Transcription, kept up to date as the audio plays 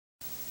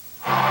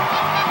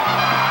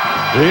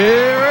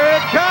Here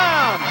it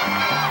comes!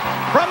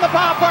 From the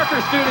Bob Barker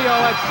Studio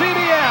at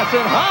CBS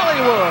in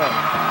Hollywood.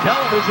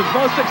 Television's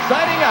most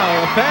exciting hour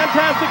of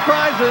fantastic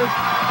prizes.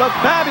 The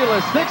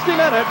fabulous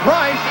 60-minute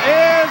Price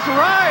is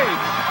Right.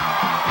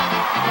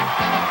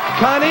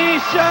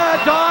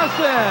 Kanisha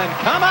Dawson,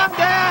 come on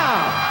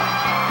down.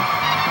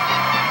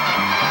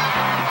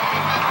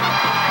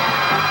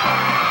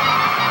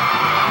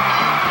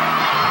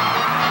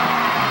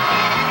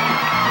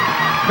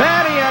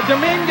 Vania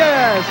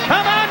Dominguez,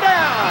 come on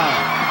down.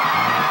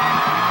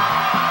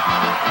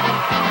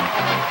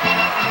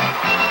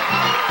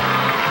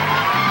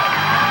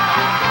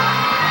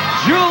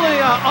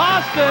 Julia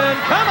Austin,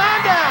 come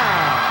on down.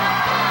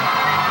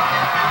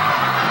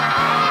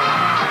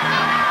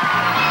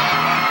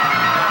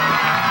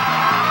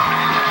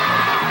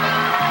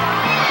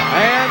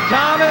 And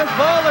Thomas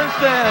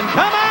Bullerston,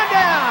 come on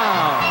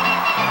down.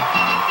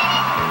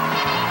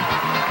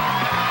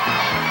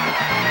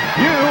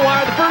 You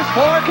are the first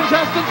four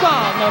contestants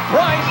on The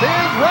Price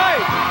is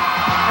Right.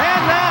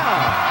 And now,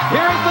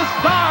 here's the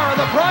star of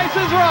The Price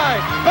is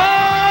Right,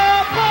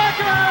 Bob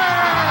Barker!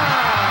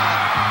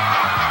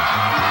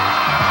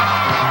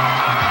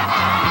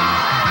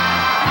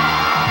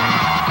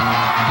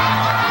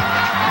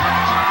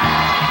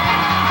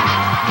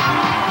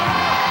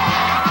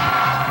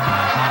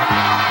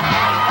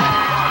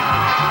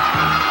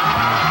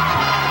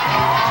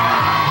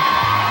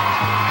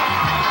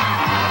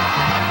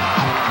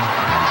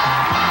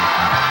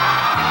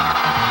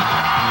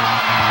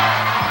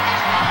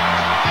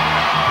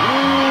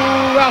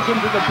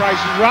 Welcome to The Price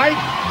is Right.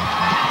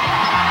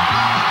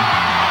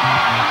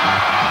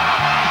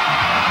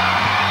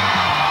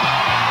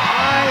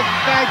 I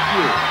thank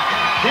you.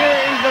 Here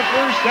is the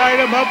first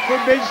item up for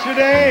bids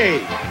today.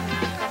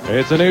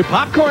 It's a new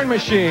popcorn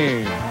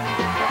machine.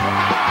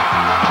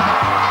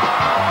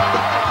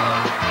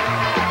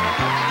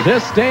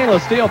 This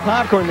stainless steel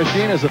popcorn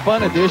machine is a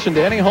fun addition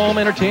to any home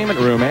entertainment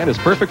room and is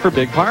perfect for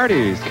big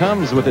parties.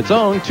 Comes with its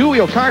own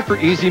two-wheel cart for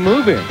easy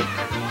moving.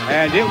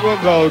 And it will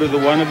go to the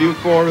one of you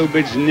four who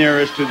bids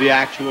nearest to the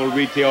actual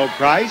retail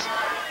price.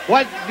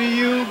 What do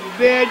you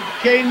bid,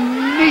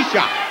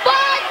 Kenisha?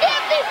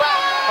 $550,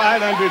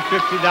 Bob!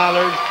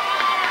 $550.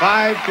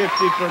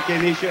 $550 for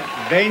Kenisha.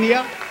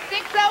 Vania?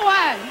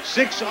 601.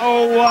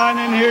 601.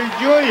 And here's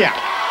Julia.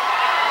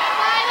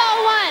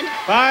 501.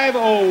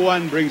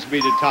 501 brings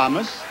me to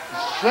Thomas.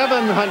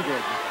 700.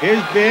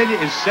 His bid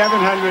is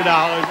 $700,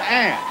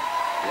 and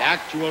the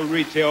actual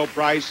retail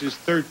price is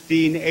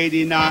 $13.89. You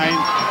win.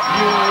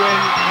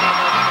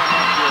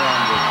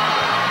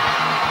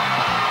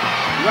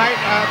 Right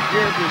up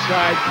here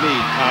beside me,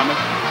 Thomas.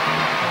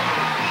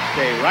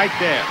 Stay right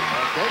there.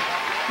 Okay.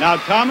 Now,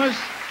 Thomas,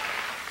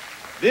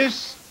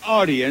 this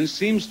audience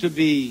seems to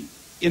be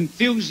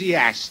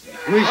enthusiastic,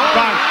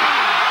 responsive.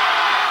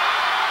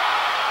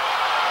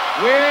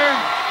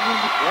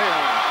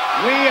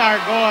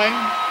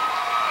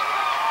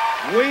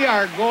 We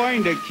are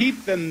going to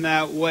keep them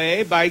that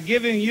way by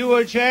giving you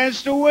a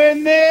chance to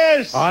win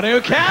this. A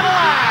new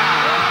Cadillac.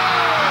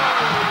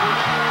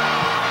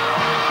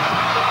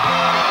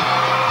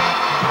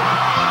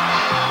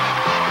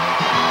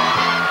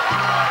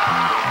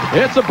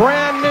 It's a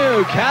brand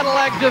new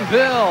Cadillac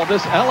DeVille.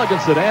 This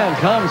elegant sedan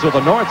comes with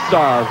a North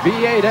Star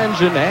V8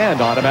 engine and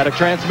automatic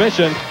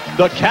transmission.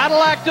 The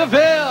Cadillac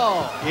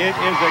DeVille. It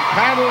is a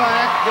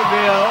Cadillac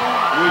DeVille.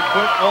 We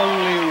put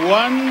only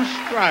one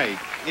strike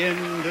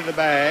into the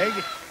bag.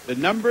 The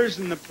numbers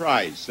and the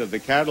price of the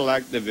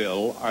Cadillac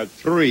DeVille are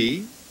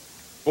 3,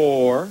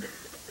 4,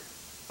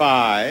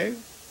 5,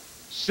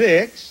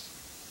 6,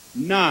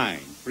 9.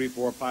 3,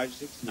 4, 5,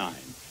 6, 9.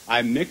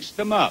 I mixed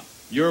them up.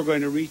 You're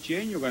going to reach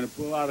in, you're going to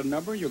pull out a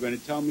number, you're going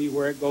to tell me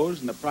where it goes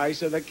and the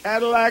price of the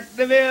Cadillac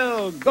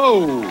DeVille.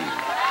 Go!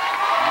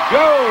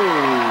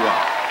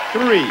 Go!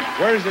 3.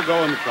 Where does it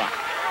go in the price?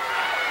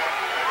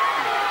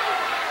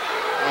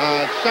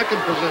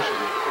 Second position.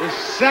 The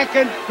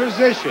second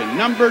position.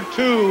 Number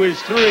 2 is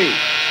 3.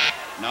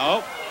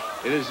 No,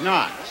 it is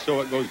not.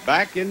 So it goes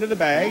back into the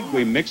bag.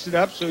 We mix it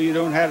up so you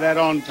don't have that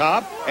on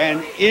top.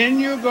 And in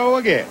you go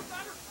again.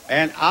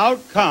 And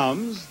out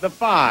comes the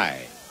 5.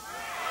 The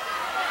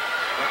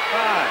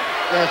 5.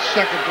 That's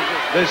second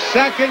position. The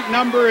second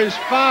number is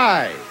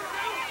 5.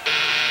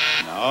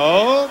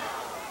 No.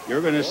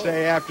 You're going to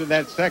stay after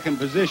that second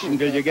position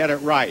till you get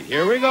it right.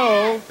 Here we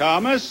go.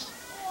 Thomas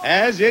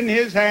has in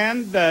his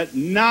hand the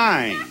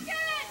 9.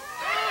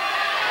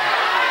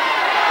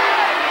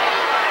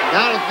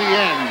 Down at the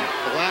end.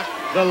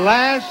 The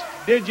last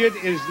digit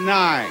is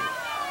 9.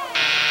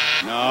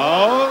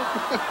 No.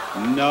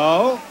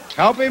 No.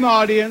 Help him,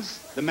 audience.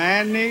 The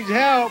man needs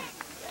help.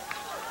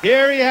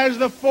 Here he has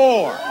the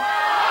 4.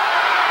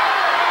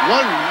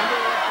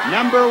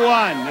 Number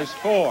 1 is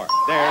 4.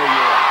 There you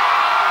are.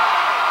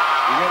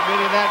 You get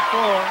rid of that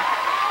 4.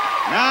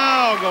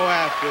 Now go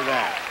after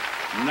that.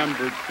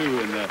 Number 2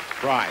 in the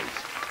prize.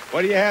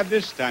 What do you have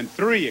this time?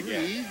 3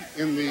 again.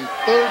 3 in the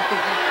third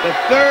position.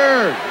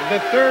 The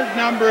third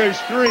number is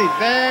 3.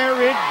 There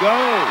it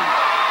goes.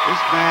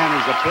 This man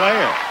is a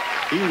player.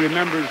 He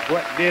remembers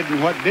what did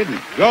and what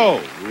didn't.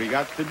 Go. We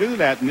got to do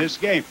that in this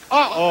game.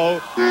 Uh-oh.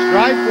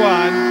 Strike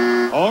one.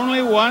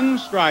 Only one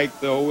strike,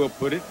 though. We'll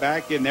put it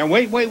back in there.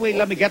 Wait.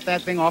 Let me get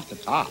that thing off the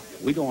top.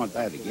 We don't want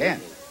that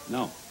again.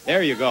 No.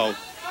 There you go.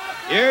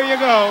 Here you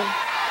go.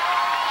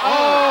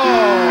 Oh.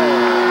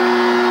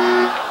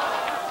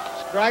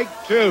 Strike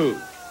two.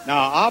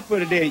 Now, I'll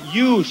put it in.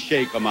 You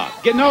shake them up.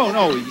 Get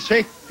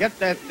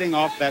that thing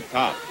off that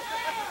top.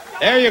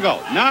 There you go.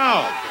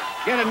 Now,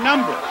 get a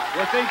number.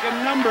 We're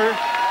thinking number.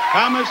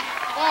 Thomas.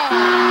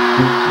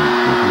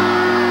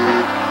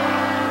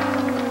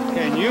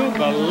 Can you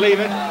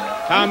believe it?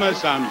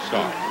 Thomas, I'm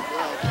sorry.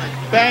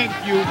 Thank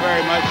you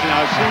very much, and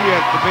I'll see you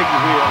at the big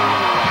wheel.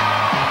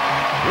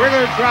 We're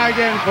going to try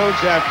again,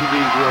 folks, after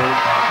these words.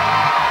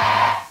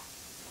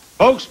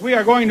 Folks, we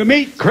are going to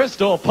meet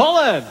Crystal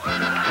Pullen.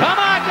 Come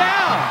on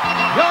down.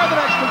 You're the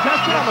next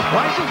contestant on The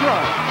Price is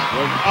Right.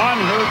 Was on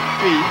her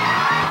feet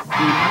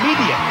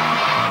immediately.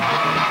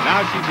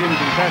 Now she's in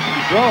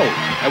contestant's row.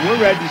 And we're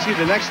ready to see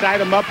the next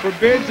item up for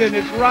bids, and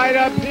it's right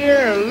up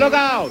here. Look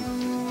out.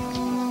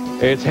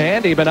 It's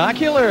handy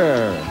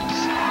binoculars.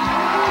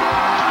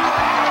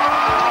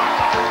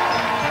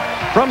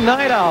 From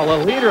Night Owl, a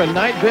leader in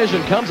night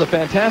vision, comes a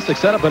fantastic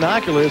set of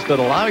binoculars that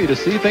allow you to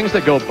see things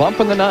that go bump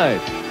in the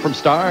night. From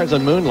stars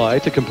and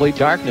moonlight to complete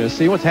darkness,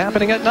 see what's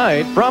happening at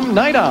night from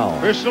Night Owl.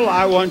 Crystal,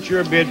 I want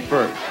your bid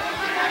first.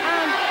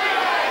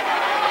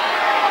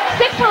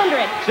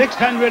 $600.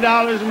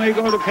 $600, and we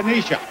go to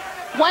Kanisha.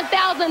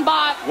 $1,000,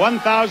 Bob.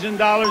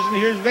 $1,000, and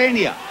here's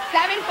Vania.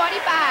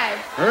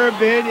 $745. Her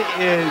bid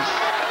is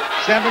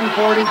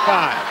 $745.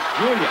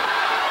 Julia.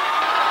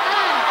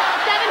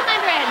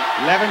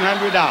 $700.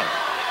 $1,100. No.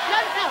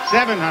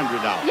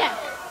 $700. Yes.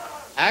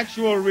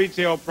 Actual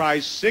retail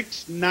price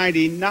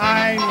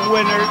 $699.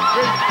 Winner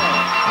Crystal.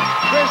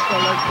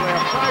 Crystal, let's play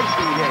a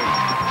pricing game.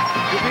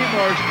 To be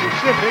more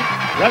specific,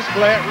 let's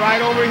play it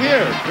right over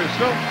here,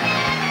 Crystal.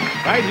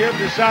 Right here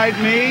beside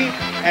me.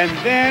 And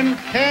then,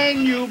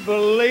 can you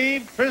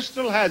believe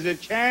Crystal has a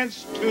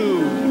chance to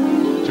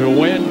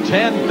win $10,000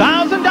 in cash.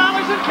 $1,000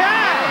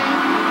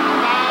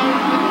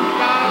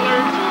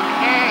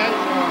 cash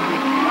on the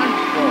punch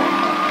board.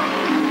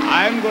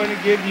 I'm going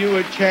to give you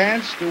a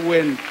chance to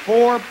win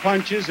 4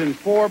 punches and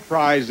 4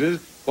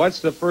 prizes. What's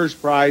the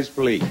first prize,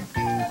 please?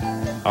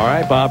 All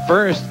right, Bob.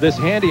 First, this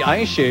handy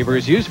ice shaver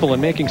is useful in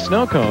making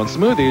snow cones,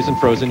 smoothies, and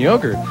frozen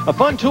yogurt. A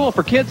fun tool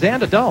for kids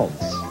and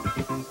adults.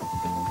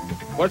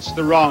 What's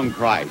the wrong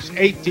price?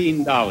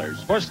 $18.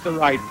 What's the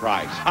right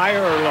price?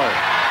 Higher or lower?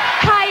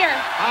 Higher.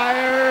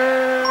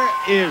 Higher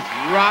is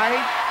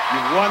right. You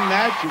won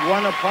that. You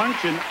won a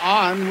punch, and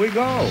on we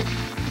go.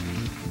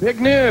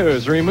 Big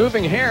news.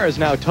 Removing hair is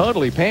now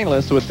totally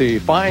painless with the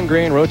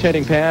fine-grain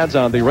rotating pads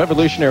on the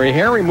revolutionary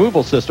hair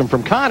removal system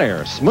from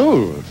Conair.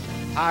 Smooth.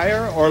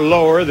 Higher or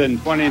lower than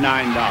 $29?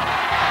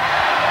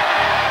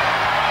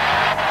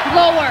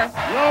 Lower.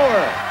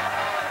 Lower.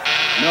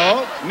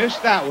 No,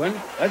 missed that one.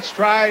 Let's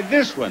try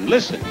this one.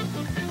 Listen.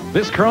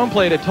 This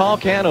chrome-plated tall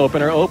can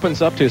opener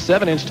opens up to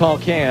 7-inch tall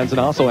cans and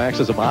also acts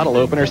as a bottle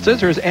opener,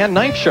 scissors, and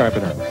knife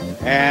sharpener.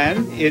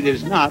 And it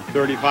is not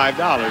 $35. Is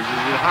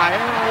it higher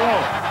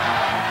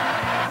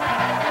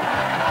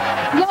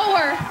or lower?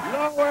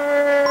 Lower.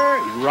 Lower.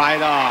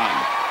 Right on.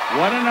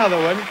 Want another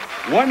one?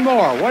 One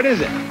more. What is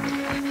it?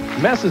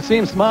 Messes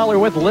seem smaller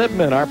with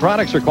Libman. Our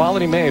products are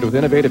quality made with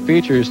innovative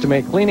features to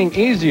make cleaning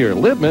easier.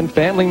 Libman,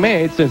 family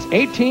made since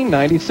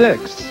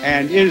 1896.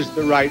 And is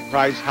the right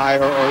price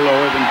higher or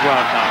lower than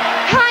 $12?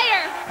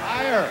 Higher.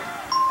 Higher.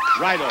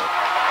 Righto.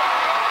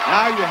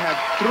 Now you have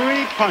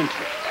 3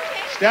 punches.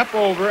 Step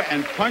over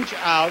and punch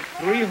out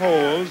 3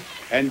 holes,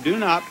 and do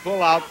not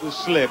pull out the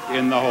slip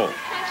in the hole.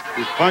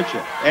 Just punch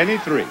it. Any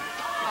 3.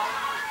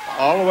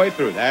 All the way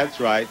through. That's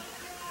right.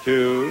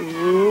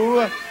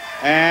 2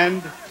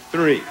 and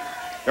 3.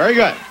 Very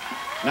good.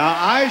 Now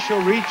I shall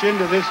reach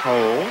into this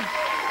hole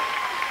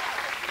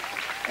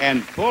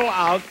and pull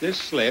out this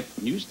slip.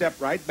 You step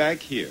right back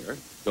here.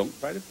 Don't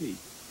try to peek.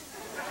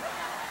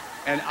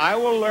 And I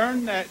will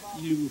learn that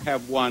you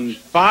have won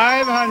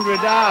 $500,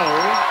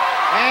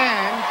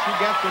 and she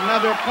gets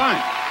another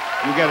punch.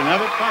 You get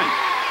another punch.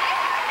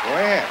 Go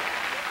ahead.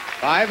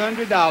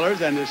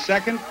 $500 and a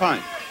second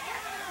punch.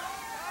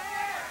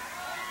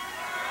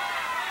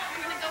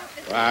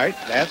 All right,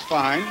 that's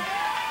fine.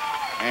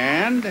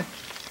 And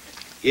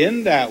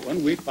in that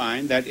one, we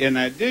find that in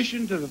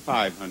addition to the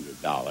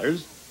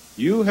 $500,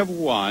 you have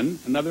won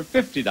another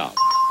 $50.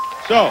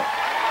 So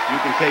you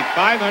can take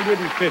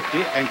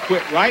 $550 and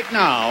quit right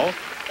now,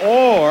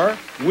 or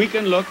we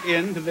can look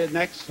into the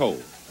next hole,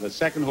 the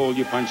second hole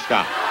you punched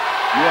out.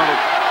 You want to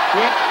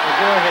quit or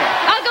go ahead?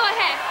 I'll go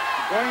ahead.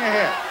 Going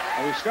ahead.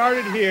 Now, we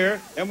started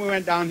here, then we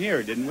went down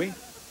here, didn't we?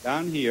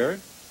 Down here.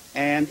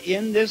 And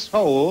in this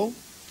hole,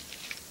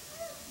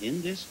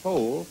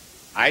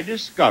 I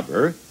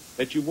discover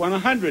that you won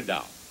 $100.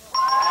 Now,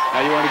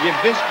 you want to give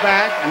this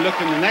back and look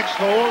in the next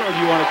hole, or do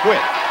you want to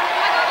quit?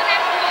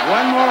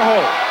 One more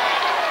hole.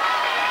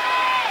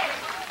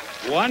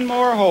 One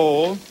more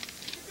hole.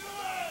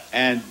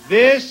 And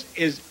this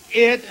is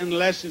it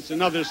unless it's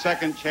another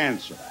second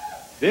chancer.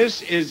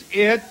 This is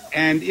it,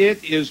 and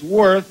it is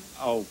worth,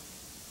 now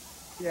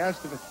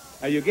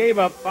you gave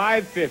up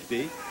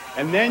 $550,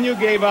 and then you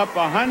gave up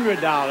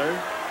 $100,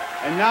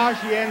 and now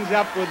she ends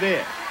up with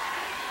this.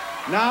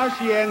 Now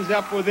she ends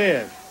up with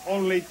this.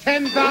 Only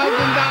 $10,000. $10,000.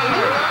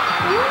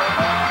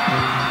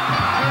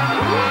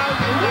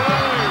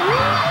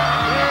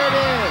 There it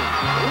is.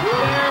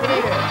 There it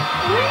is.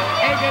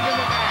 Take it to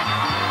the back.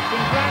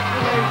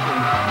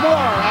 Congratulations.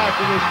 More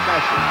after this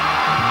special.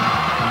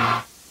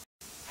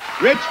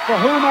 Rich, for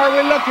whom are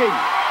we looking?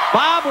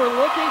 Bob, we're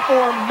looking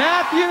for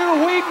Matthew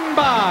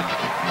Wiedenbach.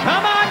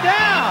 Come on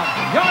down.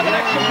 You're the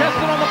next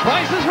contestant on The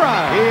Price is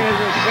Right. He is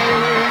a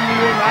sailor in the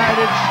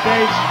United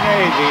States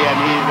Navy, and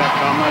he's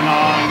coming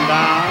on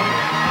down.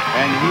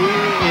 And he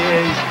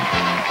is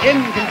in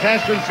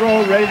contestant's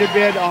row, ready to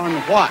bid on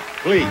what,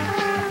 please?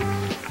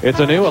 It's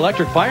a new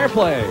electric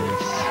fireplace.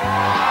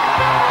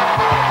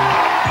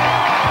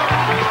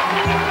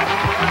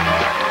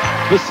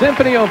 The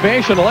Symphony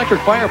Ovation electric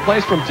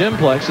fireplace from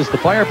Dimplex is the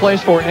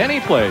fireplace for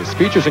any place.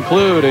 Features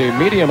include a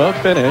medium oak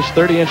finish,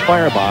 30-inch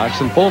firebox,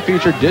 and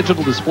full-featured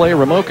digital display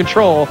remote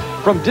control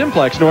from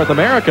Dimplex North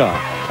America.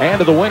 And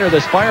to the winner of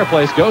this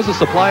fireplace goes a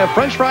supply of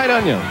French fried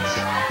onions.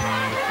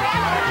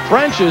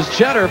 French's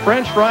Cheddar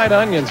French fried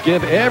onions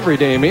give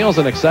everyday meals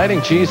an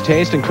exciting cheese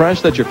taste and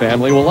crunch that your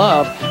family will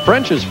love.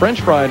 French's French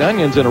fried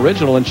onions in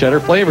original and cheddar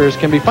flavors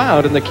can be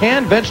found in the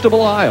canned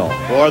vegetable aisle.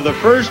 For the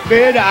first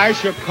bid, I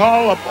shall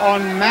call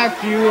upon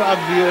Matthew of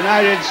the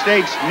United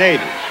States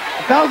Navy.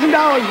 $1,000,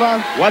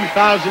 Bob.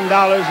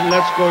 $1,000, and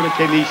let's go to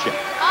Kenisha.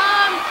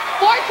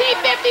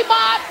 $1,450,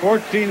 Bob.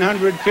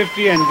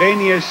 $1,450, and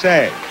Vania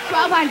say.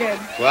 $1,200.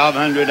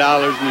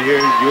 $1,200, and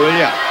here's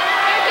Julia. $1,300.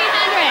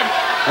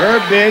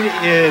 Her bid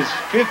is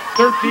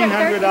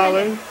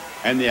 $1,300,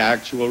 and the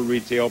actual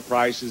retail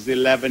price is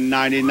 $1,199. The winner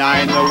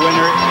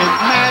is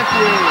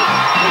Matthew.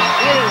 The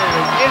sailor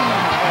is in the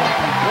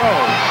contestant's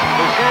row.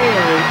 The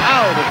sailor is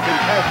out of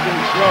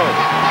contestant's row.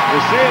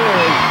 The sailor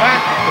is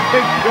back at the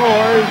big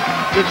doors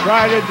to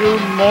try to do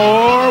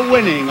more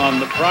winning on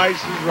The Price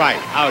is Right.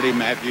 Howdy,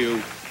 Matthew.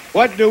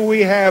 What do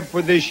we have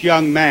for this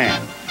young man?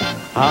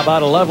 How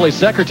about a lovely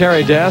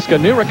secretary desk, a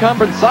new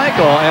recumbent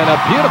cycle, and a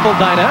beautiful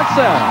dinette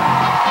set?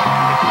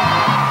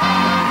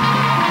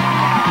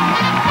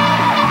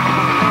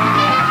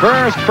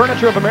 First,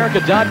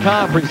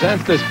 FurnitureOfAmerica.com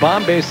presents this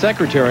Bombay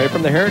secretary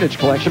from the Heritage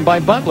Collection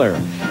by Butler.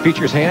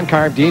 Features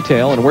hand-carved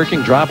detail and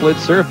working drop-lid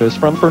surface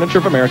from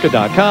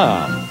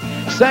FurnitureOfAmerica.com.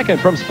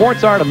 Second, from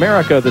Sports Art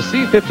America, the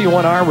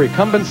C51R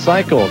recumbent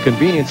cycle.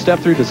 Convenient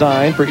step-through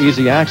design for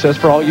easy access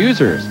for all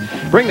users.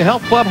 Bring the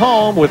health club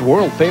home with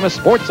world-famous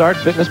sports art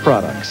fitness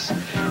products.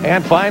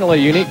 And finally,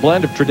 a unique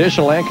blend of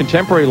traditional and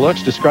contemporary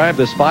looks describe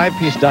this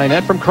 5-piece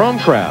dinette from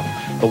Chromecraft.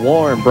 The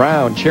warm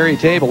brown cherry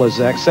table is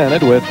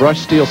accented with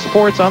brushed steel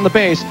supports on the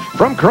base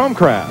from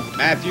Chromecraft.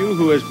 Matthew,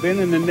 who has been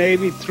in the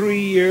Navy 3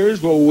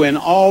 years, will win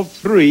all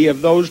 3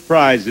 of those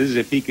prizes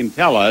if he can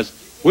tell us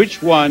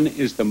which one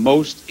is the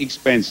most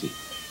expensive.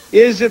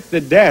 Is it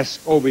the desk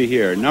over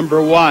here,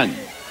 number 1?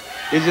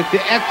 Is it the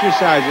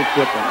exercise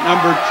equipment,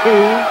 number 2?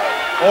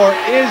 Or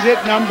is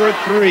it number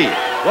 3?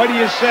 What do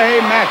you say,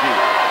 Matthew?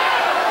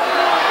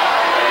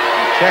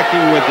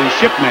 Checking with his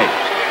shipmate.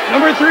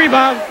 Number 3,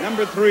 Bob.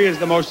 Number 3 is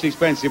the most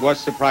expensive.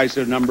 What's the price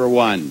of number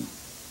 1?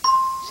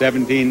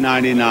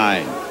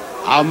 $17.99.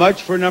 How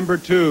much for number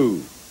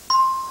 2?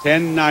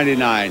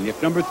 $10.99.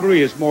 If number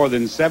 3 is more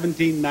than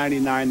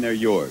 $17.99, they're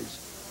yours.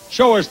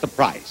 Show us the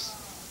price.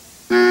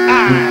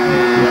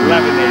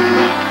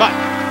 $11.89. But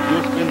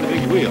you'll spin the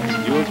big wheel.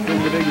 You'll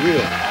spin the big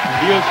wheel.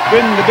 You'll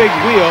spin the big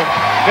wheel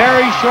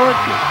very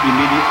shortly,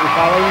 immediately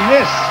following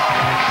this.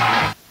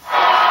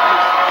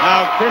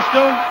 Now,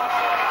 Crystal,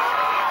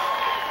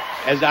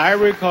 as I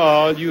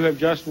recall, you have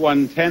just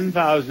won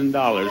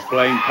 $10,000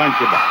 playing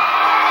Punch-A-Ball.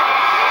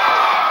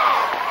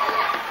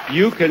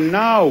 You can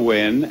now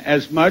win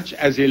as much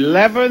as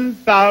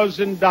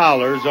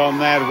 $11,000 on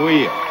that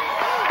wheel.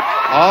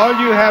 All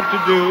you have to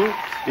do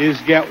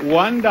is get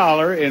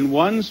 $1 in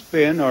one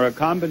spin or a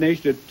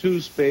combination of 2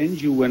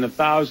 spins. You win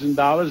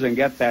 $1,000 and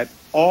get that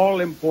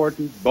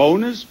all-important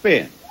bonus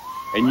spin.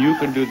 And you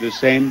can do the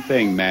same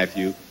thing,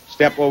 Matthew.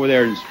 Step over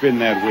there and spin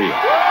that wheel.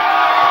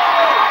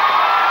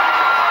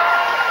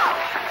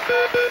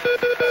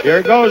 Here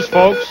it goes,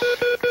 folks.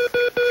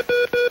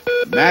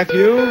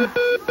 Matthew,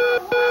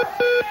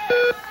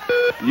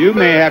 you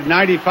may have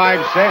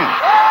 95 cents.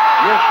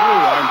 You're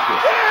through, aren't you?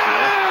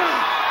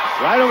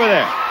 Right over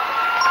there.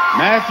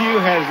 Matthew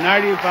has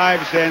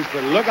 95 cents,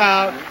 but look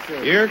out.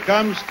 Here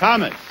comes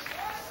Thomas.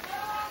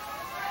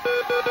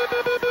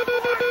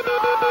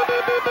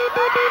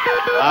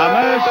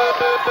 Thomas,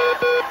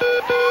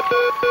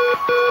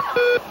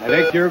 I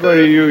think you're going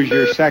to use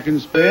your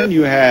second spin.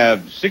 You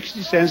have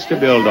 60 cents to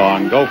build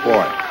on. Go for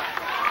it.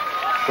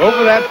 Go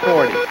for that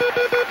 40.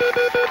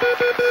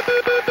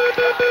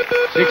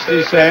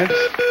 60 cents.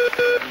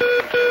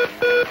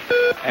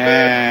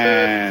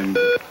 And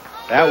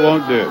that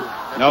won't do.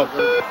 No.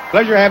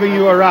 Pleasure having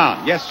you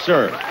around. Yes,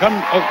 sir. Come.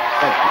 Oh,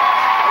 thank you.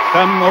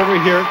 come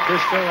over here,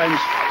 Crystal, and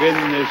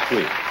spin this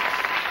wheel.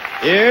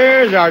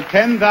 Here's our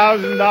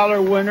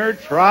 $10,000 winner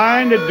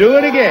trying to do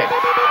it again.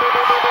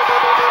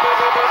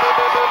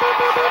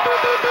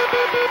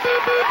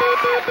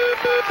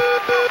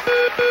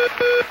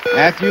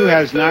 Matthew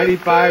has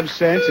 95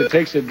 cents. It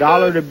takes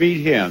 $1 to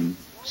beat him.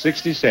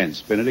 60 cents.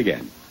 Spin it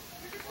again.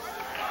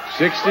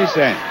 60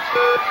 cents.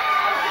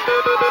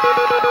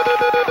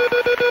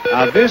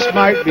 Now, this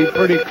might be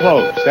pretty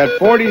close. That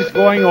 40's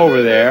going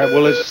over there.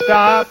 Will it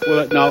stop? Will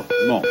it? No,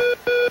 no.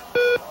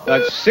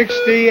 That's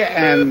 60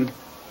 and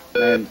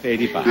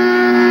 85.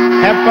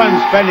 Have fun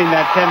spending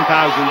that $10,000.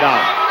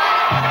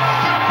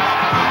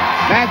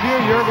 Matthew,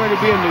 you're going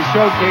to be in the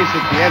showcase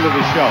at the end of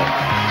the show.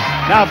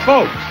 Now,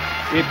 folks,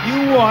 if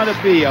you want to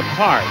be a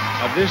part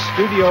of this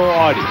studio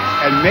audience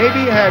and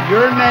maybe have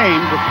your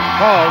name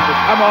called to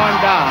come on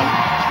down,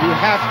 you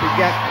have to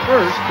get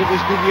first to the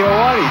studio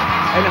audience.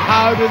 And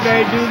how do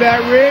they do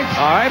that, Rich?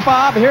 All right,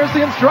 Bob, here's the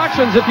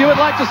instructions. If you would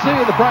like to see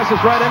The Price is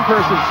Right in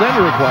person, send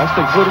your request,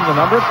 including the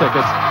number of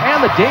tickets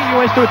and the date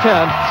you wish to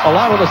attend,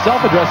 along with a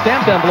self-addressed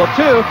stamped envelope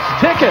to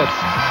Tickets.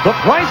 The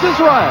Price is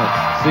Right.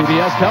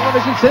 CBS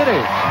Television City,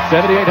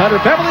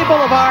 7800 Beverly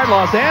Boulevard,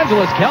 Los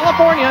Angeles,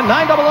 California,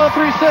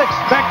 90036.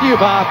 Back to you,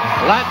 Bob.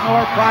 A lot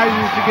more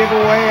prizes to give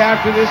away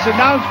after this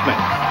announcement.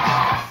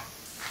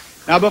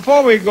 Now,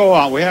 before we go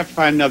on, we have to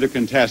find another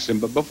contestant.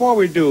 But before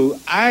we do,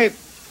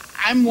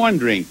 I'm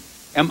wondering,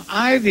 am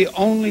I the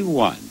only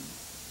one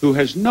who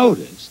has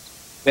noticed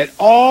that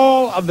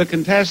all of the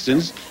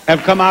contestants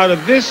have come out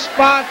of this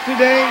spot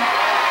today?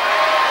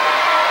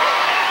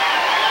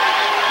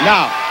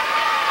 Now,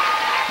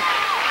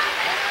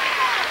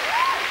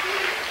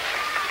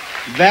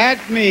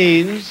 that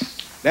means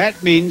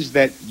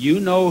that you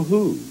know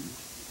who.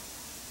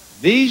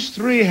 These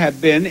three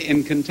have been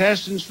in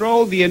contestants'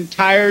 row the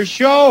entire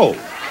show.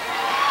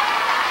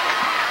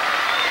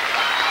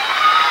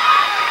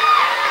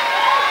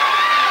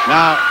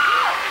 Now,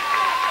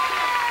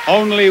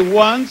 only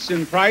once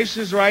in Price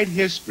is Right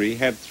history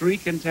have three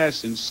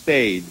contestants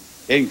stayed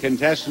in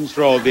contestants'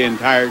 row the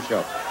entire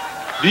show.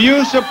 Do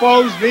you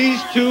suppose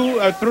these two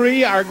or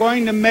three are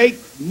going to make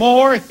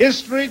more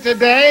history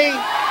today?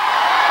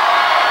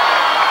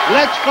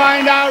 Let's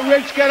find out.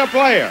 Rich, get a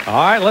player. All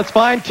right, let's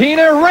find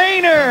Tina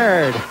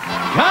Raynard.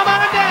 Come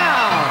on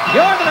down.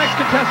 You're the next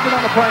contestant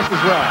on The Price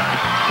is Right.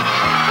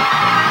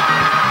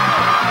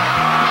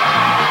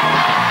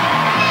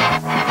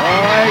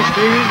 Boy,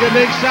 she's an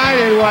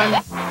excited one.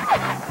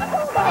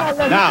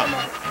 Now,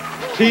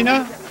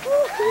 Tina,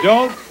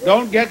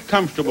 don't get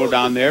comfortable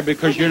down there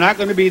because you're not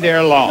going to be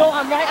there long. No,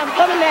 I'm right. I'm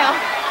coming now.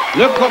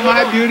 Look what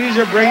my beauties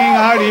are bringing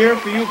out here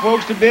for you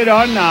folks to bid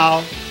on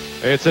now.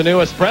 It's a new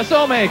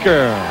espresso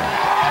maker.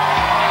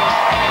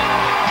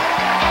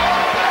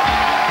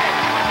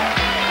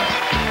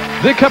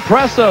 The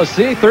Capresso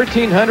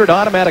C1300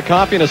 automatic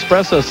coffee and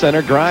espresso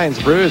center grinds,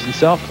 brews, and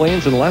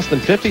self-cleans in less than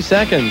 50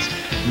 seconds.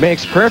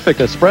 Makes perfect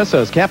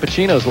espressos,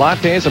 cappuccinos,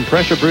 lattes, and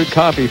pressure-brewed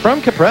coffee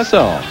from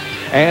Capresso.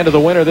 And to the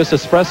winner, this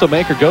espresso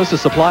maker goes to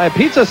supply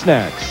pizza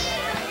snacks.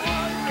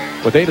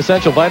 With 8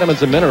 essential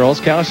vitamins and minerals,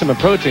 calcium and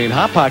protein,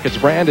 Hot Pockets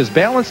brand is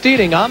balanced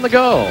eating on the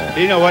go.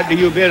 Tina, what do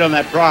you bid on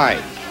that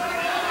prize?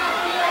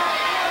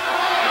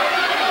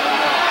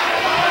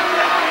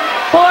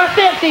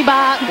 $450,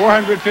 Bob.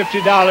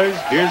 $450.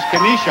 Here's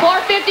Kenesha.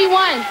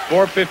 $451.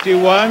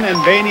 $451. And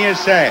Vania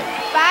say?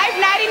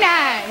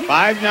 $599.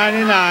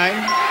 $599.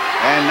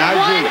 And now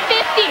Julie.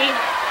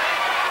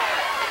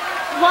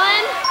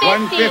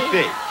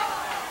 $150.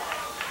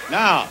 $150.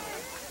 Now,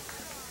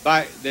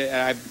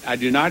 I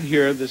do not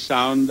hear the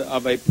sound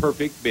of a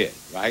perfect bid,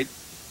 right?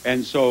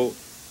 And so,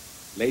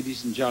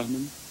 ladies and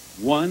gentlemen,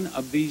 one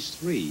of these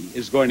three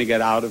is going to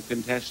get out of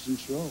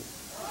contestants' row.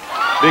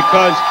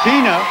 Because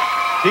Tina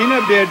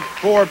bid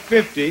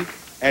 $450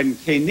 and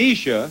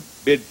Kenesha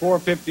bid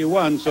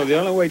 $451, so the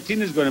only way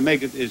Tina's going to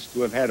make it is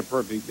to have had a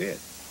perfect bid.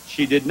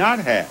 She did not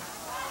have.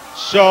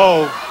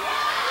 So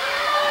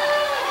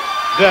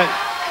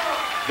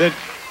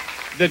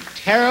the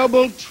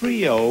terrible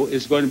trio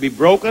is going to be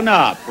broken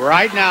up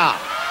right now.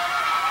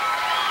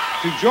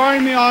 To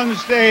join me on the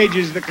stage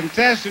is the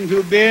contestant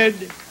who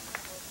bid,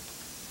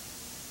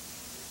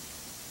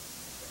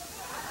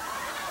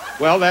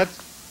 well, the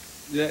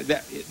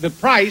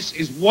price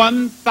is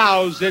 $1,000.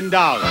 The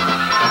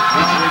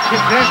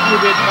contestant who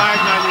bid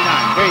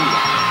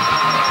 $599.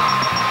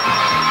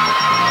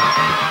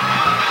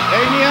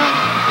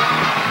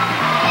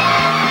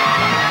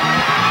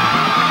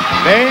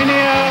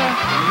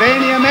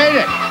 Vania made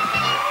it.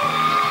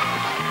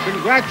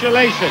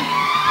 Congratulations.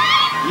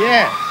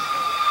 Yes.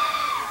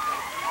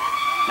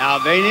 Now,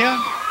 Vania.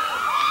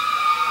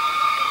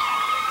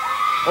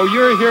 Oh,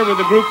 you're here with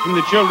a group from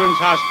the Children's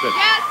Hospital.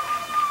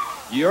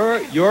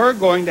 Yes. You're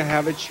going to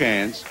have a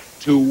chance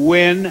to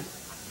win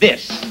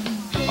this.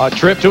 A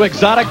trip to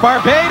exotic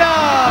Barbados.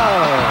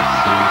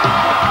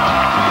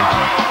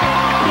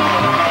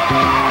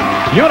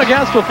 You and a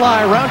guest will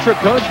fly a round-trip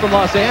coach from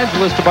Los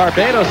Angeles to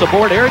Barbados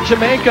aboard Air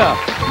Jamaica.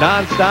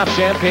 Non-stop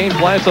champagne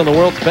flights on the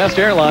world's best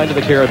airline to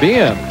the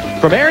Caribbean.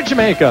 from Air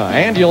Jamaica.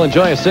 And you'll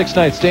enjoy a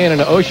 6-night stay in an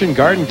Ocean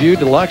Garden View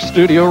Deluxe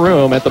Studio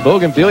Room at the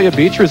Bougainvillea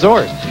Beach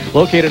Resort,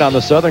 located on the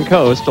southern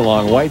coast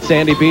along white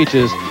sandy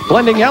beaches,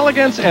 blending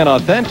elegance and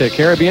authentic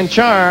Caribbean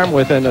charm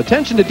with an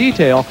attention to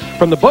detail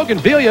from the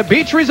Bougainvillea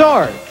Beach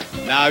Resort.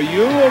 Now,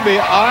 you will be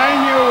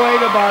on your way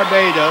to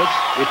Barbados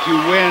if you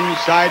win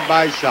side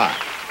by side.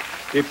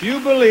 If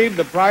you believe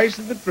the price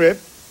of the trip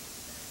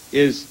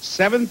is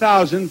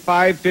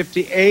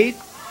 $7,558,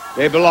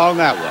 they belong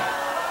that way.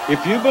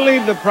 If you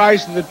believe the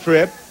price of the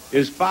trip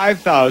is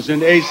 $5,875,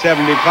 they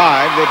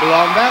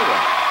belong that way.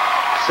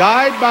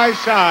 Side by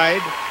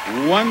side,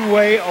 one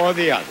way or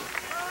the other.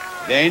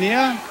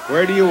 Dania,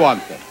 where do you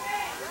want them?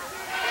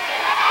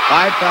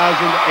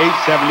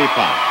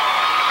 $5,875.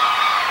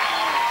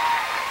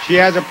 She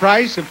has a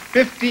price of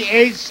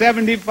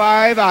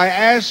 $58.75. I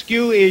ask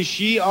you, is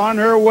she on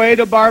her way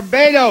to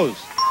Barbados?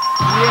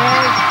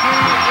 Yes, she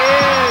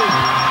is.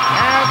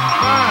 Have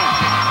fun.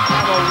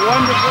 Have a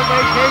wonderful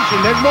vacation.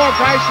 There's more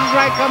Prices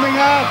Right coming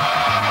up.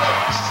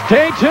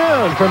 Stay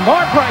tuned for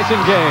more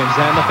pricing games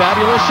and the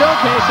fabulous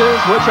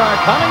showcases, which are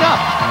coming up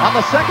on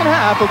the second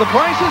half of The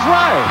Price is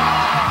Right.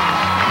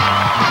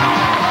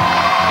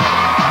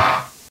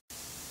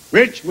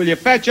 Rich, will you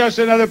fetch us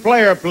another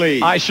player,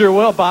 please? I sure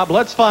will, Bob.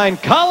 Let's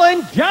find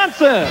Colin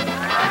Johnson.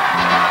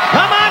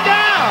 Come on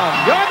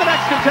down. You're the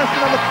next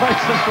contestant on The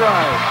Price is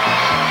Right.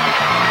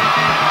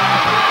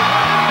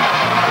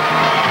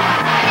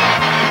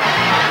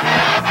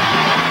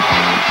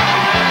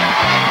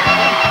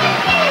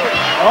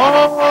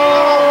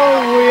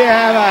 Oh, we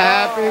have a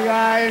happy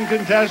guy in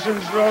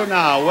contestants row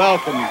now.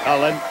 Welcome,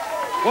 Cullen.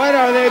 What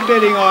are they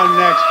bidding on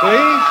next,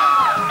 please?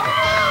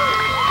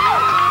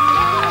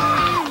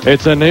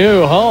 It's a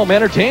new home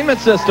entertainment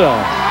system.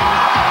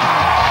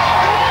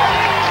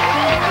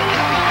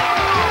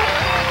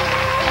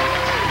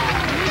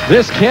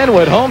 This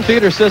Kenwood home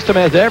theater system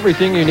has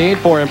everything you need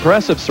for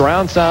impressive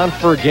surround sound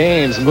for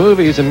games,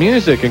 movies, and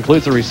music.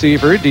 Includes a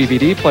receiver,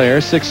 DVD player,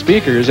 6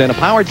 speakers, and a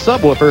powered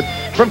subwoofer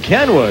from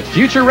Kenwood.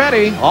 Future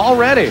ready, all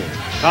ready.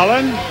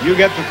 Cullen, you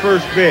get the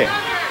first bid.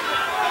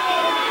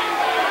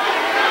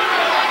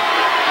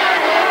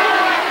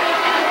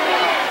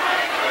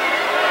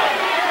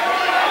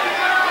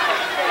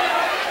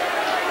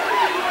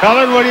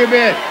 Cullen, what do you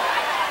bid?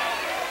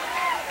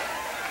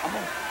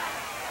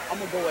 I'm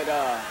gonna go at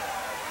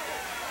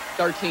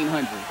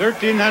 $1,300.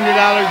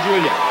 $1,300,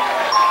 Julia.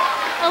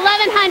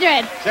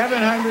 $1,100.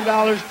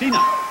 $700, Tina.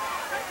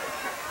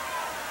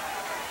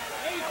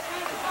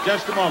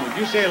 Just a moment.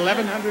 You say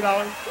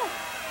 $1,100?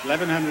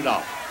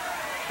 $1,100.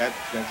 That's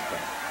correct.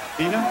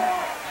 Tina?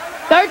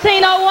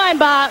 $1,301,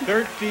 Bob.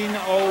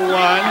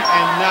 $1,301,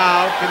 and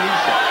now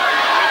Tanisha.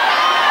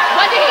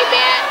 What did he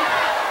bid?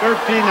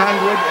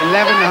 $1,300,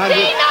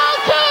 $1,100.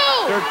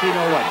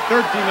 $1,302.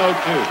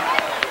 $1,302.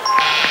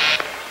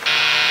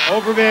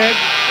 Overbid.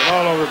 It's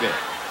all overbid.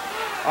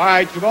 All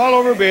right, you've all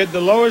overbid.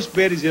 The lowest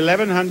bid is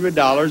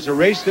 $1,100.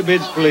 Erase the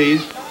bids,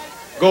 please.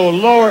 Go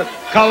lower.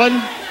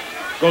 Cullen,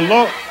 go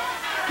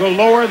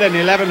lower than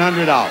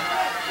 $1,100.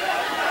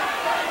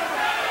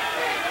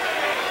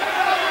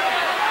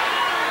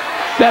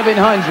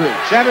 $700.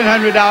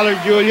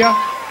 $700, Julia.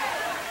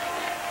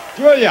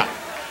 Julia.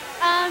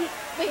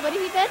 Wait, what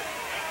did he bid?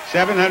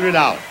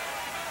 $700.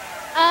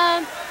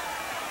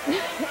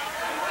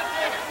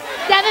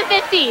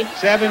 $750.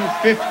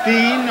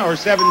 $715 or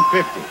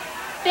 $750?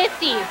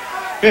 50.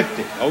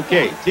 50.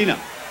 Okay, Tina.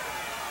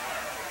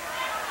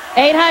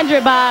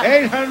 $800, Bob.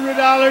 $800.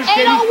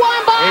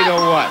 801, Bob.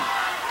 801.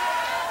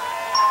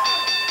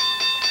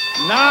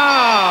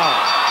 Now,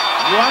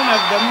 one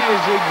of them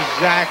is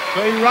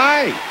exactly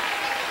right.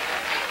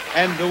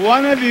 And the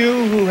one of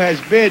you who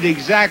has bid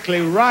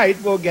exactly right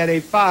will get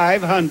a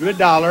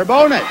 $500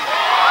 bonus.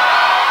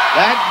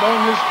 That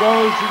bonus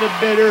goes to the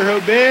bidder who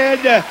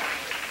bid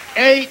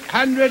 $800.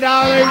 Tina.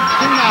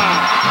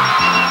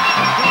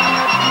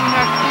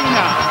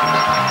 Tina.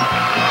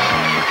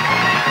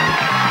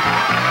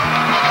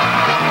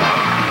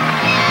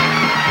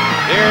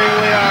 Here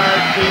we are,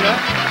 Tina.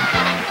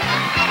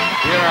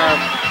 Here are,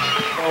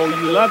 oh,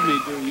 you love me,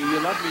 do you? You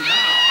love me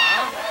now,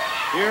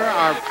 huh? Here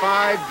are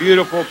 5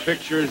 beautiful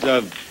pictures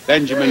of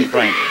Benjamin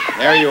Franklin.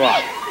 There you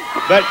are.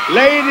 But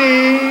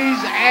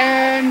ladies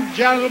and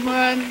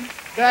gentlemen,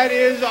 that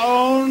is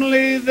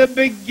only the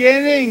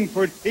beginning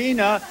for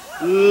Tina.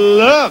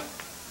 Look.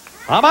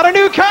 How about a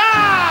new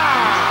car?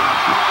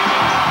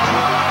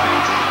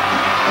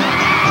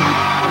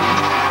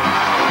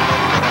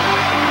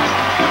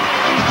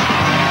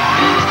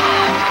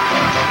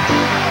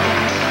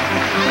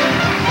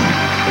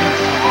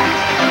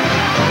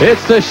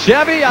 It's the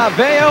Chevy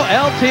Aveo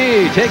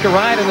LT. Take a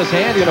ride in this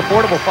handy and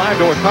affordable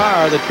 5-door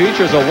car that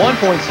features a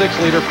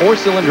 1.6-liter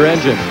 4-cylinder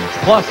engine,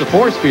 plus a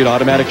 4-speed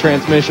automatic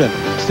transmission,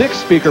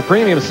 6-speaker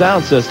premium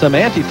sound system,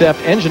 anti-theft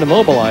engine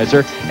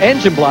immobilizer,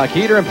 engine block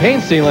heater, and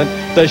paint sealant.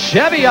 The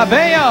Chevy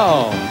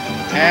Aveo.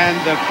 And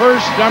the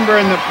first number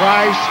in the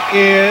price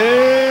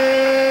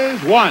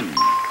is 1.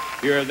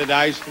 Here are the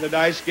dice for the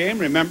dice game.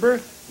 Remember,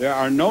 there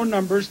are no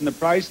numbers in the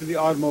price of the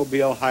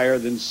automobile higher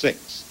than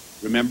 6.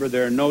 Remember,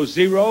 there are no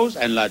zeros,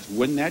 and let's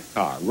win that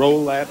car.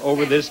 Roll that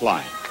over this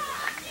line.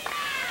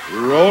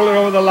 Roll it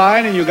over the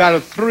line, and you got a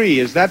 3.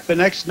 Is that the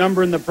next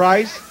number in the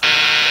price?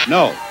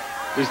 No.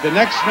 Is the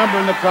next number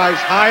in the price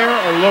higher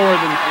or lower than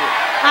 3?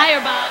 Higher,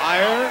 Bob.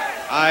 Higher,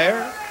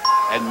 higher.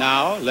 And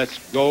now, let's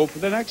go for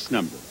the next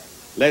number.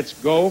 Let's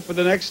go for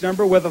the next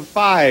number with a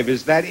 5.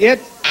 Is that it?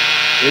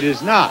 It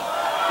is not.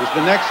 Is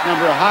the next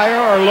number higher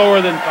or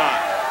lower than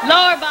 5?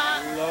 Lower,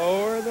 Bob.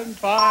 Lower than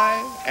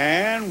 5.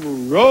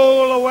 And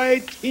roll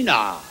away,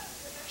 Tina.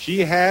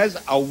 She has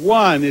a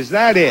 1. Is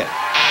that it?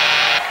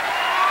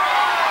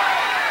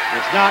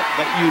 It's not,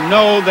 but you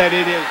know that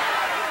it is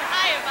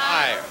Higher, Bob.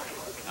 higher.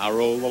 Now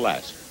roll the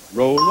last one.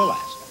 Roll the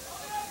last one.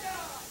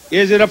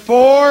 Is it a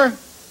 4?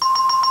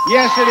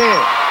 Yes, it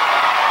is.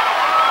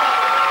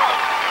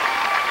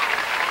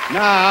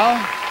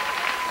 Now,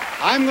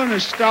 I'm going to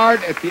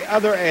start at the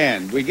other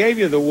end. We gave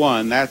you the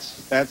 1.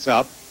 That's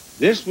up.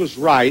 This was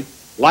right.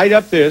 Light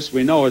up this.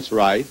 We know it's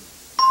right.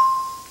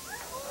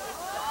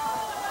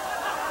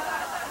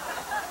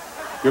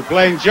 You're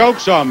playing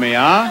jokes on me,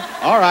 huh?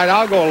 All right,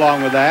 I'll go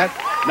along with that.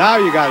 Now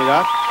you got it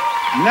up.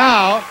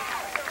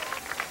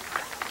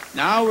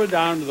 Now we're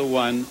down to the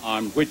one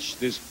on which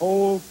this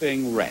whole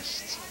thing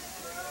rests.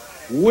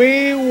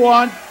 We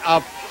want a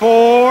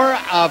 4,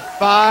 a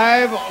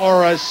 5,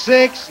 or a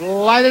 6.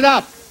 Light it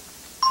up.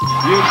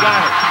 You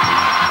got it.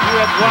 You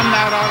have won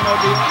that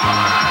automobile.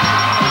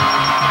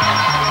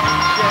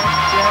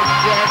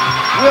 Yes.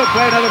 We'll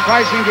play another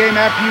pricing game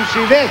after you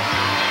see this.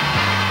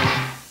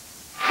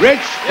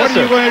 Rich, what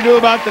are you going to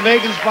do about the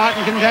vacant spot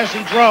in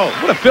contestant row?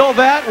 I'm going to fill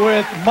that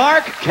with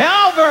Mark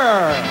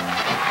Calver.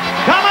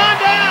 Come on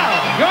down.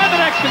 You're the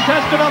next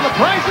contestant on The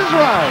Price is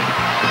Right.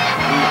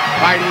 He's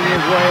fighting his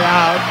way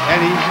out,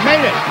 and he's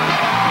made it.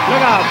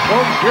 Look out,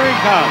 folks. Here he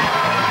comes.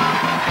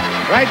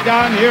 Right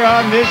down here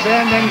on this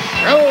end, and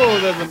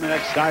show them the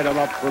next item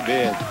up for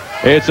bid.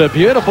 It's a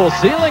beautiful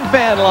ceiling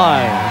fan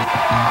line.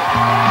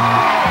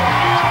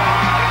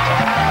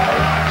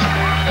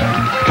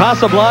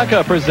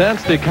 Casablanca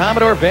presents the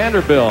Commodore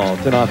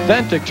Vanderbilt, an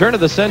authentic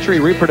turn-of-the-century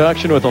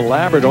reproduction with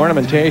elaborate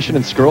ornamentation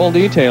and scroll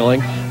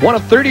detailing, one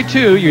of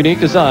 32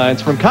 unique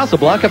designs from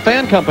Casablanca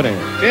Fan Company.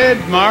 Bid,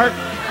 Mark,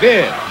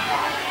 bid.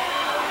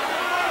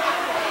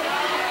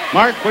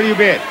 Mark, what do you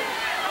bid?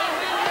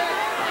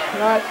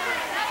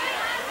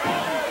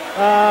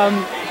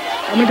 I'm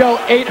going to go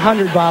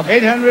 $800, Bob.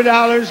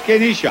 $800,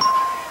 Kenisha.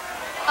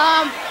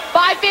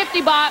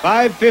 550, Bob.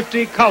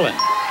 $550, Cullen.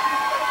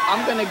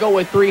 I'm going to go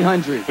with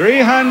 $300.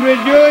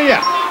 $300, Julia.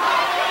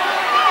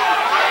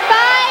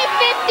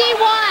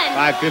 551.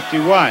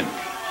 $551.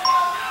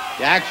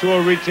 The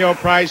actual retail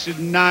price is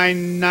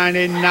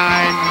 $9.99.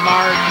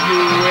 Mark, you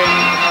win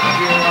up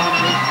here on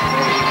this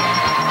stage.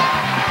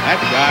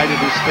 That guy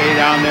didn't stay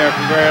down there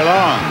for very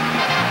long.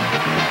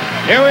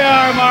 Here we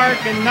are, Mark,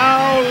 and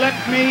now let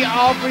me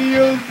offer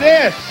you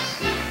this.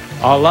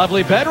 A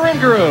lovely bedroom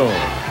groove.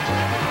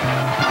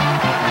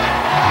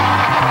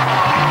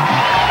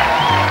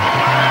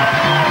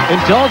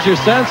 Indulge your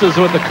senses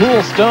with the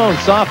cool stone,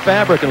 soft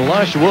fabric, and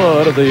lush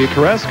wood of the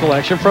Caress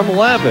collection from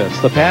Levitt's.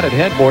 The padded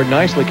headboard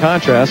nicely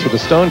contrasts with the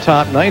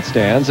stone-top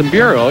nightstands and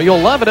bureau. You'll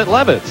love it at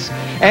Levitt's.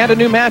 And a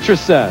new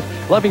mattress set.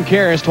 Loving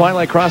Care's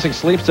Twilight Crossing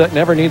sleep set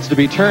never needs to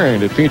be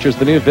turned. It features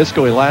the new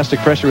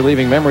viscoelastic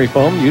pressure-relieving memory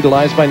foam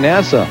utilized by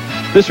NASA.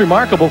 This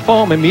remarkable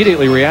foam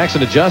immediately reacts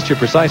and adjusts your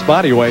precise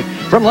body weight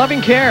from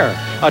Loving Care.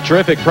 A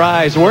terrific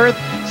prize worth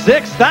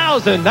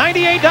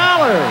 $6,098.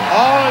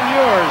 All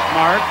yours,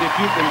 Mark, if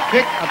you can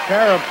pick a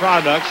pair of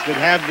products that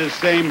have the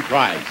same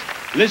price.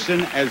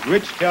 Listen as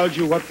Rich tells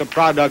you what the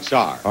products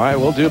are. All right,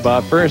 we'll do,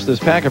 Bob. First, this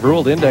pack of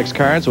ruled index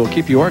cards will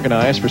keep you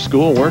organized for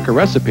school, work, or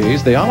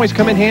recipes. They always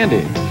come in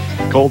handy.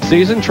 Cold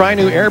season, try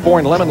new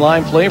Airborne Lemon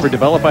Lime flavor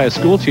developed by a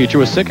school teacher who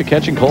was sick of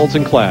catching colds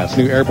in class.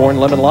 New Airborne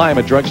Lemon Lime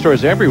at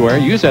drugstores everywhere.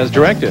 Use as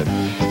directed.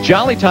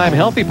 Jolly Time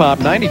Healthy Pop,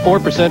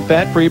 94%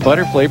 fat-free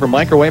butter flavor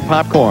microwave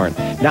popcorn.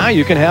 Now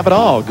you can have it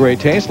all. Great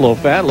taste, low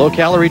fat, low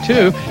calorie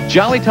too.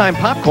 Jolly Time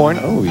popcorn,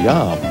 oh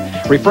yum.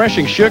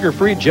 Refreshing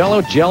sugar-free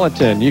Jell-O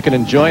gelatin. You can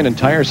enjoy an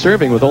entire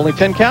serving with only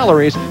 10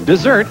 calories.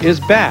 Dessert is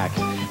back.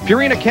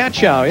 Purina Cat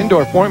Chow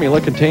indoor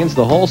formula contains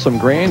the wholesome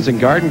grains and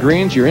garden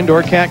greens your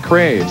indoor cat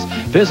craves.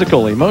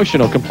 Physical,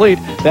 emotional, complete.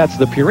 That's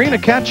the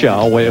Purina Cat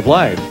Chow way of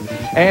life.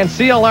 And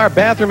CLR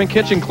bathroom and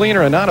kitchen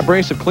cleaner, a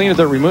non-abrasive cleaner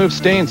that removes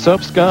stains,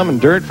 soap, scum,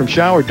 and dirt from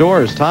shower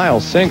doors,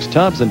 tiles, sinks,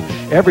 tubs, and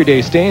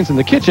everyday stains in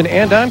the kitchen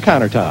and on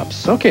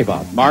countertops. Okay,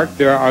 Bob. Mark,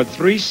 there are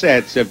 3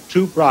 sets of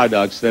 2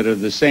 products that are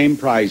the same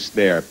price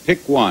there.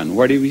 Pick one.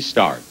 Where do we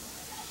start?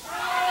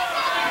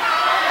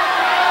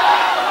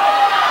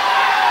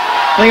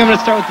 I think I'm going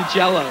to start with the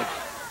Jell-O.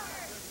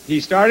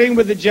 He's starting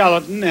with the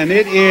gelatin, and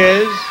it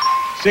is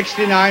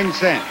 69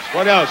 cents.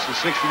 What else is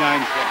 69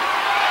 cents?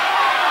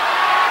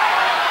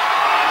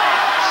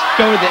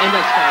 Go with the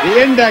index card.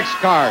 The index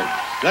card.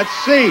 Let's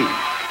see.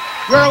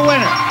 You're a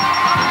winner.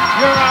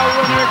 You're our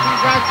winner.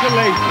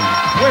 Congratulations.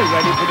 We're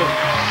ready for the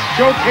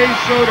Showcase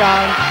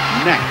Showdown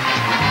next.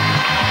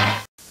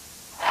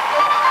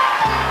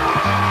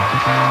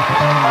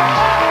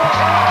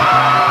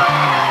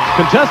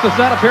 Contestants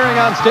not appearing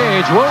on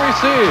stage will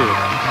receive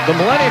the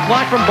Millennium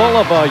Clock from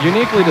Bulova,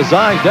 uniquely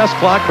designed desk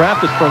clock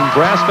crafted from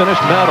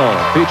brass-finished metal.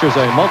 Features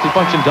a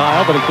multifunction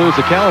dial that includes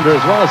a calendar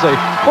as well as a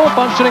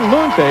full-functioning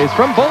moon phase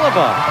from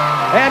Bulova.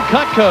 And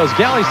Cutco's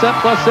Galley Set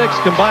Plus 6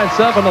 combines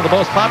 7 of the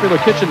most popular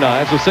kitchen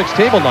knives with 6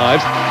 table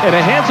knives in a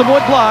handsome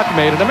wood block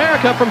made in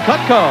America from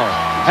Cutco.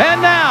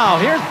 And now,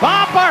 here's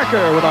Bob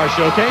Barker with our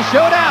Showcase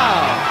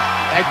Showdown.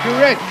 Thank you,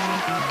 Rich.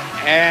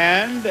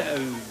 And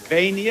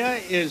Vania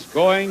is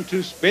going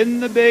to spin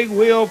the big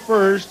wheel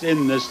first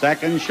in the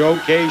second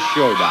Showcase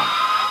Showdown.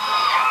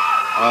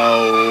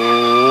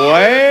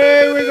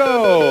 Away we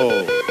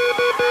go.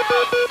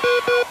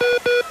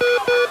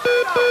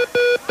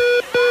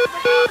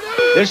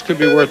 This could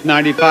be worth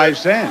 95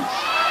 cents.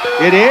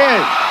 It is.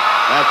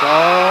 That's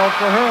all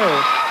for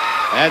her.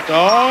 That's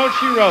all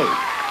she wrote.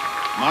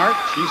 Mark,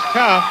 she's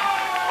tough,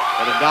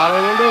 but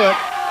 $1 will do it.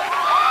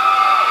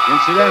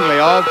 Incidentally,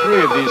 all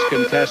 3 of these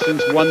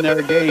contestants won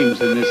their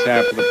games in this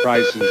half of The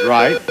Price is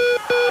Right.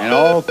 And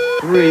all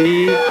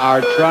 3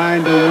 are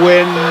trying to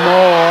win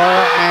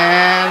more.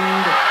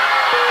 And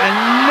a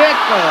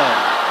nickel.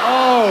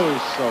 Oh,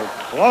 so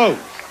close.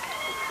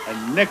 A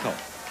nickel.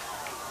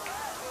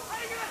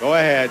 Go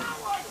ahead.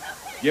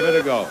 Give it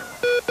a go.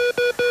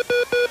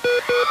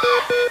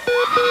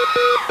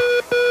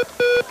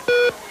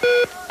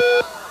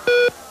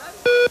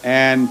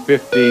 And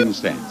 15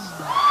 cents.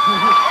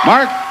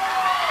 Mark,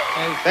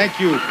 thank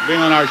you for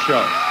being on our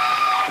show.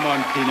 Come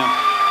on, Tina.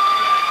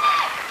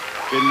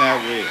 Spin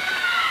that wheel.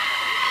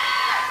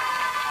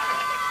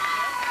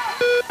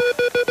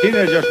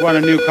 Tina just won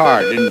a new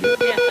car, didn't you?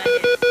 Yes, I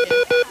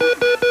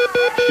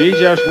did. She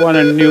just won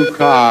a new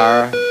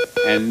car,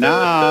 and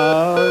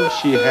now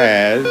she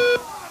has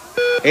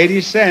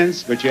 80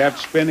 cents, but you have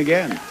to spin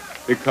again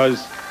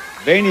because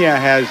Vania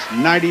has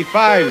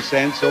 95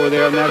 cents over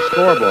there on that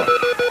scoreboard.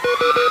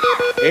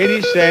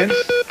 80 cents.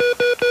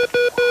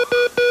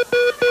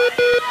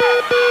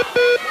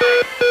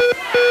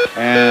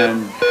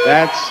 And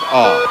that's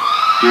all.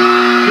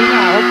 Tina,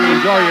 I hope you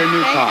enjoy your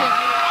new car.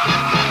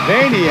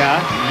 Vania,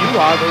 you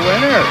are the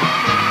winner.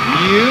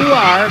 You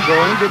are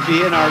going to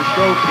be in our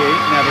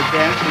showcase and have a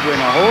chance to win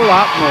a whole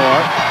lot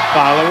more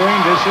following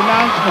this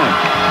announcement.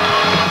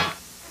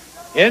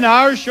 In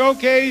our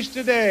showcase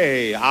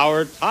today,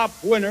 our top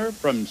winner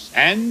from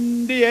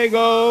San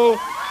Diego,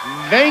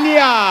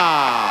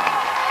 Vania.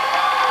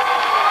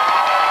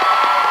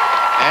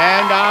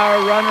 And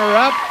our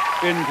runner-up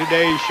in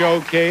today's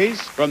showcase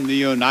from the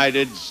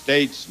United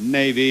States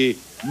Navy,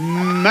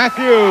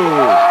 Matthew.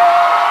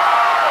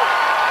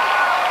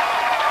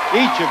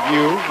 Each of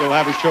you will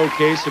have a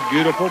showcase of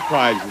beautiful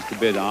prizes to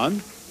bid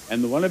on,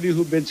 and the one of you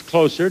who bids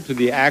closer to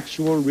the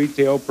actual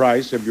retail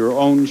price of your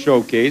own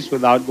showcase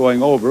without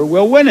going over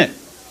will win it.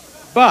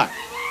 But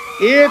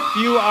if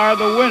you are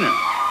the winner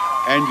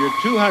and you're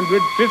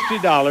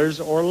 $250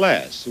 or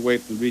less away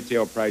from the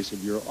retail price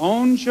of your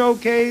own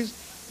showcase,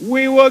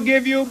 we will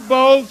give you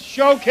both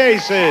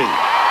showcases.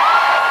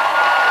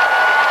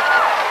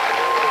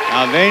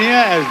 Now,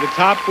 Vania, as the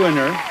top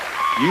winner,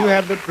 you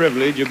have the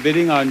privilege of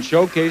bidding on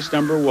showcase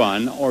number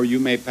 1, or you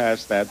may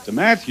pass that to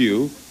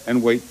Matthew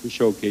and wait for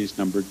showcase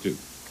number 2.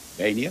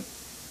 Vania,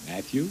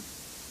 Matthew,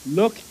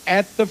 look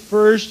at the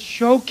first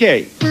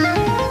showcase.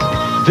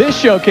 This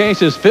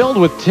showcase is filled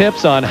with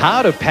tips on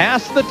how to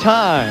pass the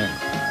time.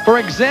 For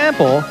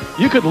example,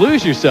 you could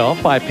lose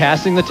yourself by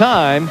passing the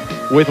time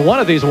with one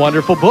of these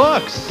wonderful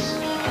books.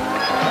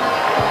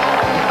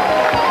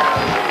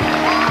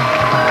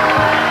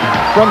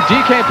 From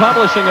DK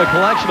Publishing, a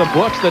collection of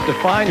books that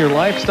define your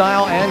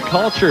lifestyle and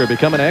culture.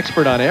 Become an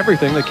expert on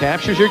everything that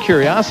captures your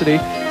curiosity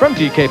from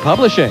DK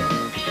Publishing.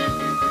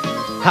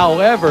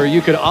 However,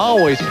 you could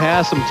always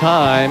pass some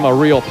time a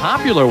real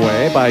popular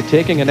way by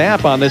taking a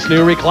nap on this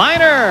new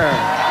recliner.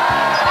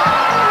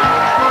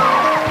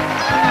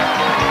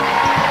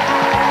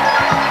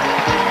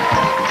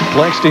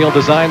 Flex Steel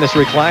designed this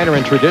recliner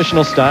in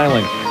traditional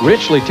styling.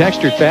 Richly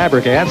textured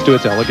fabric adds to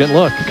its elegant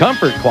look.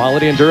 Comfort,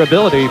 quality, and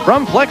durability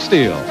from Flex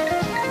Steel.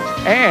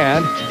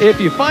 And if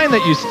you find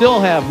that you still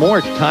have more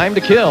time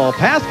to kill,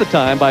 pass the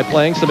time by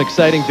playing some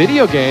exciting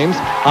video games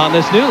on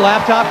this new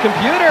laptop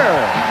computer.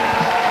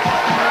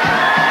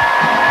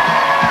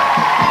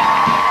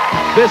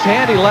 This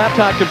handy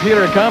laptop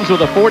computer comes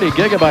with a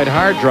 40-gigabyte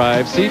hard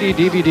drive,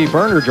 CD-DVD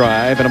burner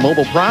drive, and a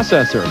mobile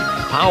processor.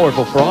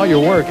 Powerful for all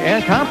your work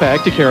and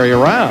compact to carry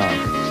around.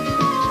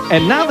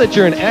 And now that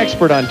you're an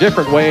expert on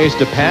different ways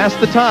to pass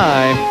the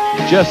time,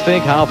 just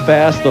think how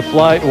fast the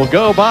flight will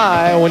go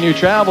by when you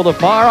travel to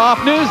far-off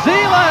New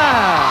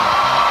Zealand.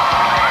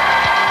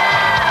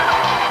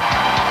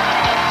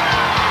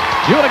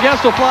 You and a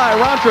guest will fly a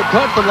round-trip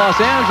coach from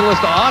Los Angeles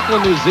to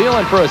Auckland, New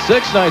Zealand for a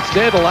 6-night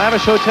stay at a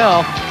lavish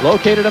hotel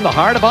located in the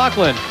heart of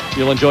Auckland.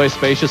 You'll enjoy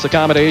spacious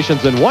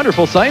accommodations and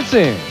wonderful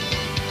sightseeing.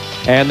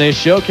 And this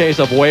showcase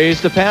of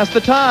ways to pass the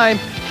time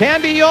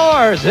can be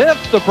yours if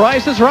the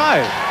price is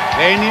right.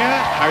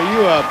 Vania, are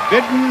you a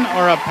bidding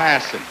or a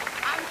passing?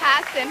 I'm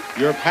passing.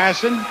 You're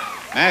passing?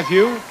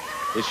 Matthew,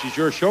 this is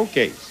your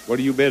showcase. What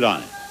do you bid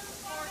on it?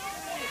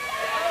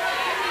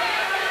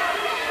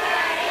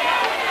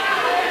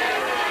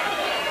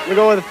 I'm going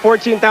to go with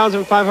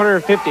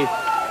 $14,550.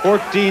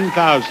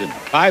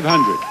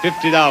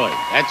 $14,550.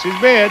 That's his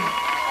bid.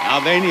 Now,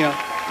 Vania,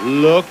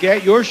 look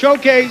at your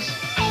showcase.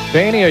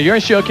 Vania, your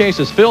showcase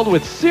is filled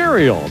with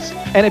cereals,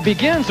 and it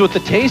begins with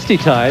the tasty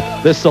type,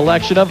 the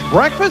selection of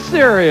breakfast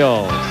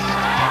cereals.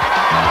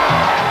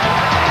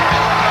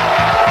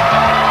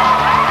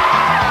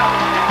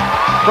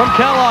 From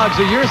Kellogg's,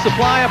 a year's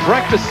supply of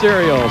breakfast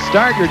cereal.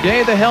 Start your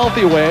day the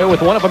healthy way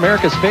with one of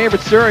America's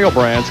favorite cereal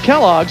brands.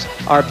 Kellogg's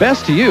are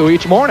best to you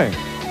each morning.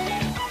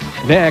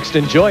 Next,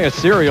 enjoy a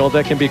cereal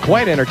that can be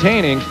quite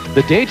entertaining,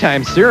 the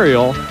daytime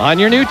cereal on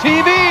your new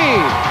TV.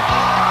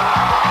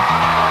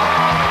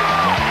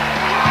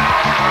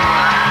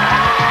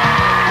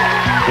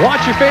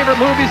 Watch your favorite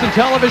movies and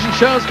television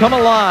shows come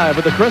alive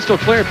with a crystal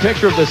clear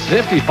picture of this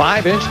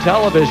 55-inch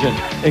television.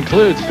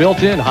 Includes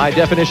built-in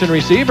high-definition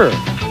receiver.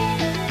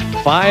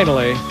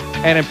 Finally,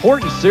 an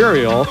important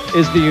cereal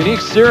is the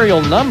unique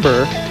serial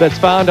number that's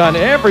found on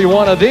every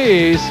one of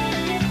these.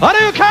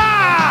 Hadouken!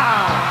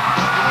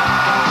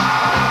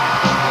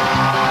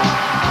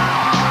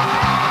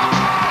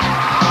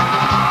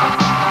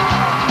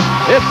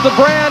 It's the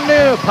brand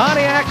new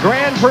Pontiac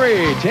Grand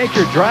Prix. Take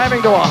your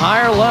driving to a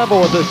higher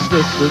level with this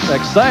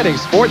exciting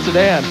sports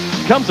sedan.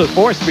 Comes with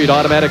 4-speed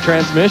automatic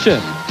transmission.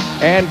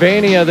 And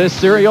Vania, this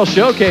cereal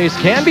showcase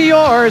can be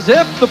yours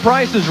if the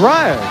price is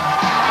right.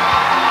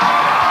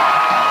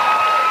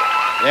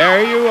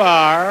 There you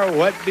are.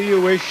 What do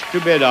you wish to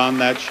bid on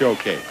that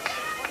showcase?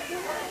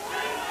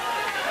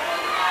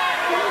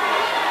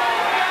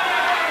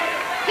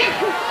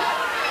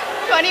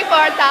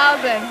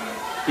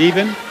 $24,000.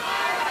 Even?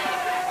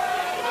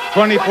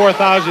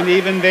 24,000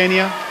 even,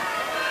 Vania?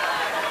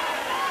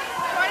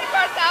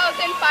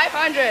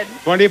 $24,500.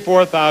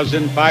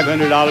 $24,500 is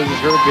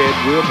her bid.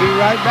 We'll be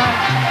right back.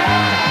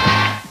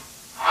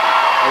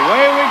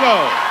 Away we go.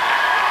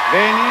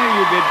 Vania,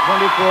 you bid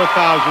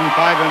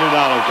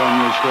 $24,500 on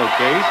your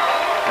showcase,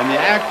 and the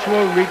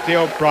actual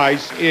retail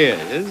price is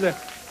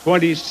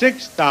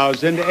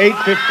 $26,859,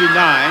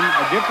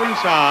 a difference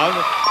of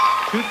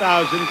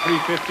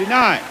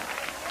 $2,359.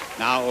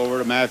 Now over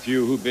to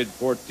Matthew, who bid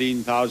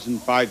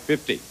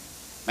 $14,550.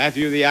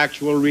 Matthew, the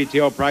actual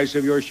retail price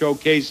of your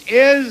showcase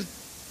is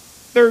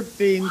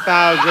 $13,936.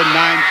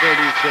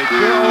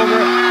 You're over.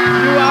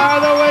 You are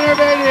the winner,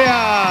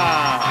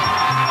 Vania.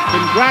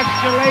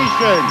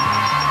 Congratulations.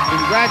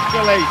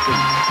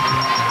 Congratulations.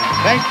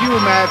 Thank you,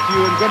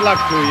 Matthew, and good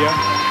luck to you.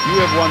 You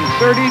have won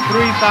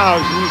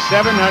 $33,774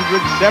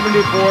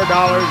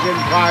 in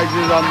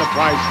prizes on The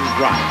Price is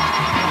Right.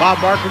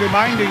 Bob Barker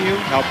reminding you,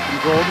 help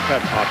control the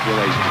pet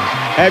population.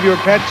 Have your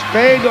pets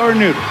spayed or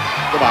neutered.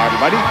 Goodbye,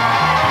 everybody.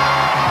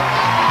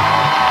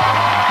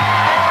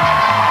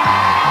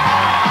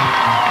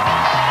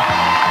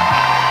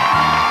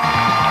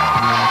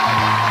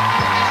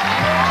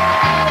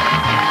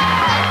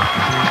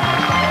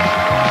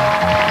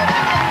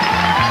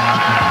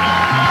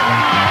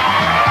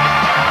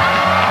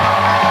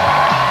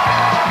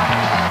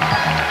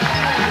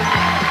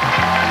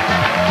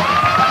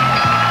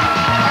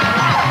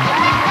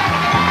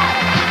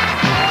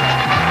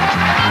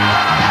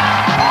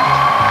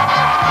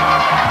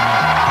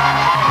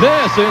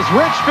 This is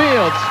Rich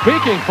Field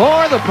speaking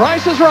for The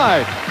Price is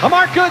Right, a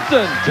Mark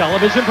Goodson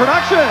television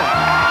production.